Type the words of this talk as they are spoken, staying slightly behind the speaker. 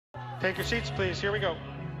Take your seats, please. Here we go.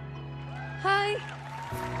 Hi.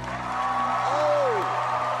 Oh!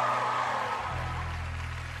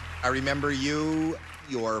 I remember you.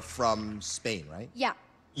 You're from Spain, right? Yeah.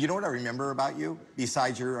 You know what I remember about you,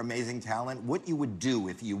 besides your amazing talent? What you would do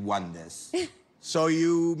if you won this. So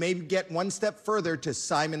you maybe get one step further to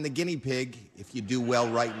Simon the guinea pig if you do well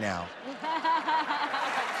right now.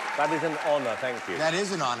 That is an honor, thank you. That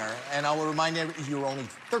is an honor, and I will remind you, you're only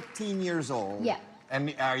 13 years old. Yeah.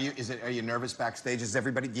 And are you nervous backstage? Is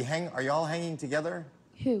everybody, are you all hanging together?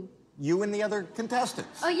 Who? You and the other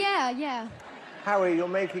contestants. Oh, yeah. Howie, you're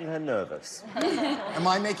making her nervous. Am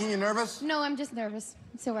I making you nervous? No, I'm just nervous.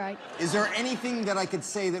 It's all right. Is there anything that I could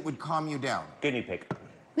say that would calm you down? Guinea pig.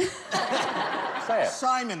 Say it.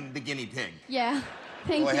 Simon the guinea pig. Yeah,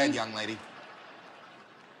 thank you. Go ahead, young lady.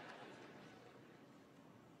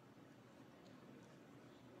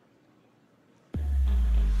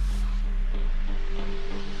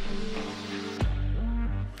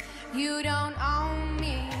 You don't own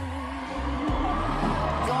me.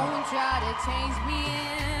 Don't try to change me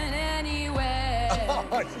in any way.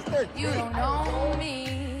 You don't own me.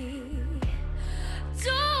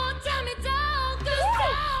 Don't tell me down, 'cause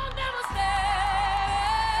I'll never stay.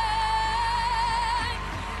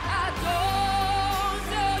 I don't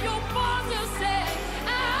tell you what to say. I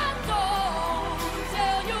don't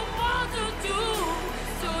tell you what to do.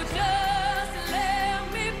 So just let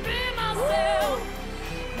me be myself.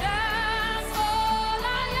 That's all I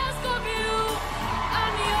ask of you.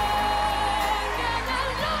 I'm young and I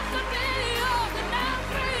love to be young and I'm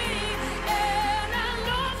free. And I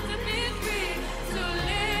love to be free. To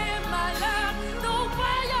live my life the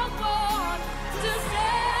way I want. To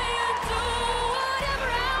say and do whatever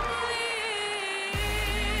I believe.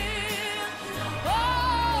 Oh,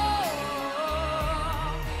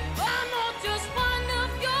 I'm not just one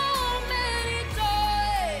of your many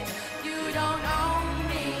toys. You don't own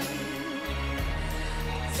me.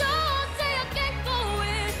 Don't say I can't go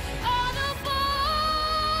with other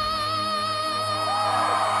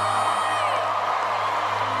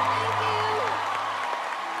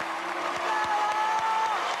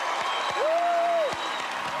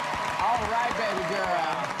All right, baby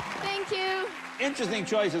girl. Thank you. Interesting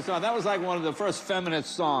choice of song. That was like one of the first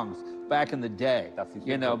feminist songs back in the day.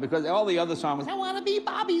 You know, because all the other songs, I want to be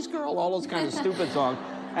Bobby's girl, all those kinds of stupid songs.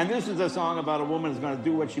 And this is a song about a woman who's going to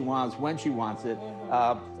do what she wants when she wants it.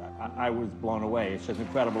 I was blown away. It's just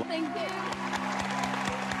incredible. Thank you.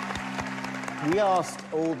 We asked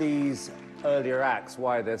all these earlier acts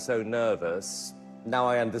why they're so nervous. Now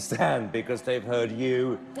I understand, because they've heard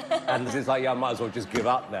you, and it's like, yeah, I might as well just give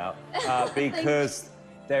up now. Because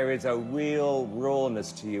there is a real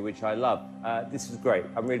rawness to you, which I love. This is great.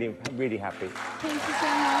 I'm really, really happy. Thank you so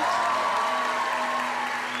much.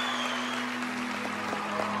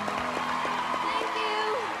 Thank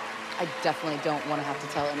you. I definitely don't want to have to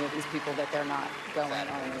tell any of these people that they're not going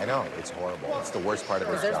on. I know, it's horrible. It's the worst part of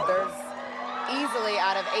this There's job. easily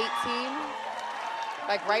out of 18,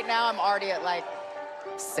 like right now I'm already at like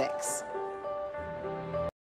 6.